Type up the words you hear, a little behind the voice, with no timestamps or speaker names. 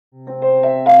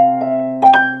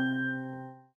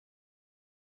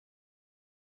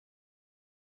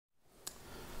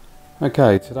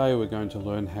Okay, today we're going to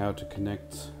learn how to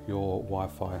connect your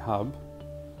Wi-Fi hub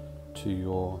to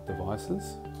your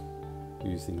devices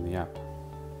using the app.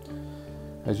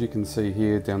 As you can see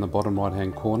here down the bottom right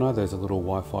hand corner, there's a little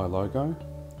Wi-Fi logo.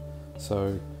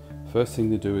 So first thing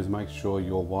to do is make sure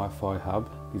your Wi-Fi hub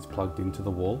is plugged into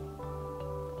the wall.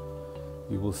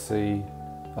 You will see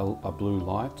a blue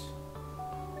light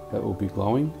that will be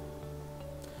glowing,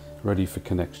 ready for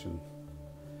connection.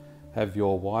 Have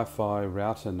your Wi-Fi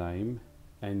router name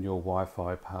and your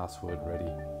Wi-Fi password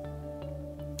ready.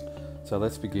 So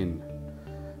let's begin.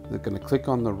 We're going to click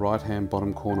on the right hand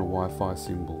bottom corner Wi-Fi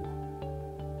symbol.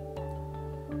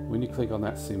 When you click on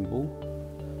that symbol,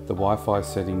 the Wi-Fi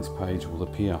settings page will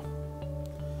appear.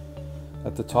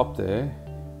 At the top there,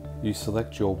 you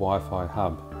select your Wi-Fi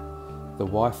hub. The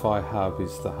Wi-Fi hub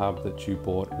is the hub that you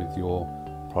bought with your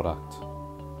product.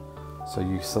 So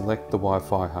you select the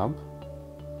Wi-Fi hub.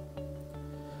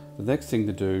 The next thing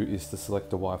to do is to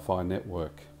select the Wi-Fi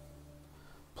network.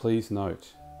 Please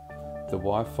note, the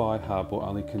Wi-Fi hub will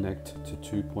only connect to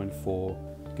 2.4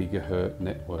 GHz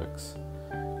networks.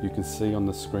 You can see on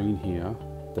the screen here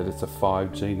that it's a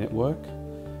 5G network.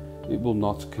 It will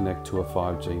not connect to a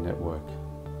 5G network.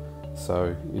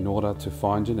 So in order to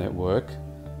find your network,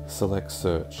 select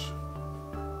search.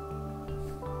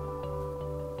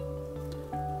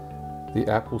 The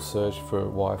app will search for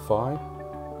Wi-Fi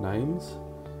names,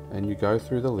 and you go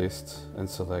through the list and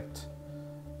select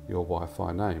your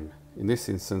Wi-Fi name. In this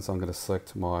instance, I'm going to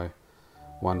select my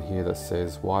one here that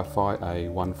says Wi-Fi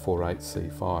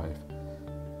A148C5.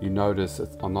 You notice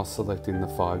that I'm not selecting the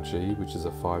 5G, which is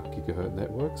a 5 GHz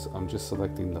network, so I'm just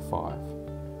selecting the 5.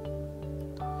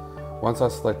 Once I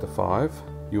select the 5,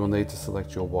 you will need to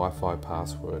select your Wi-Fi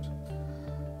password.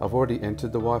 I've already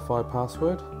entered the Wi-Fi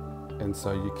password, and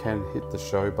so you can hit the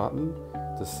show button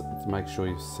to make sure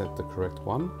you've set the correct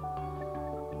one.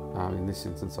 In this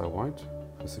instance I won't,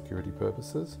 for security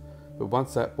purposes. But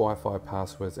once that Wi-Fi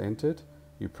password is entered,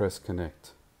 you press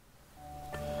connect.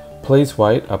 Please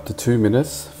wait up to 2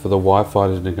 minutes for the Wi-Fi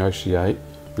to negotiate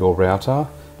your router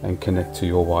and connect to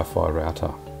your Wi-Fi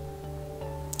router.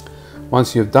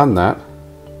 Once you've done that,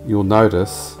 you'll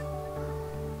notice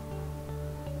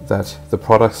that the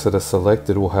products that are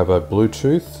selected will have a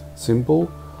Bluetooth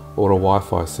symbol or a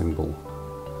Wi-Fi symbol.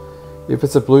 If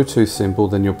it's a Bluetooth symbol,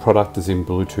 then your product is in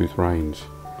Bluetooth range.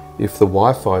 If the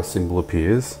Wi-Fi symbol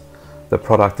appears, the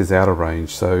product is out of range.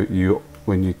 So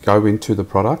when you go into the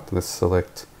product, let's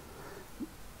select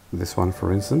this one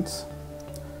for instance,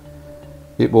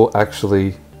 it will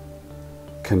actually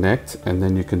connect, and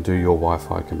then you can do your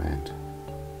Wi-Fi command.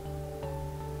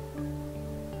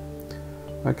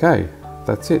 Okay,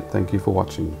 that's it. Thank you for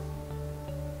watching.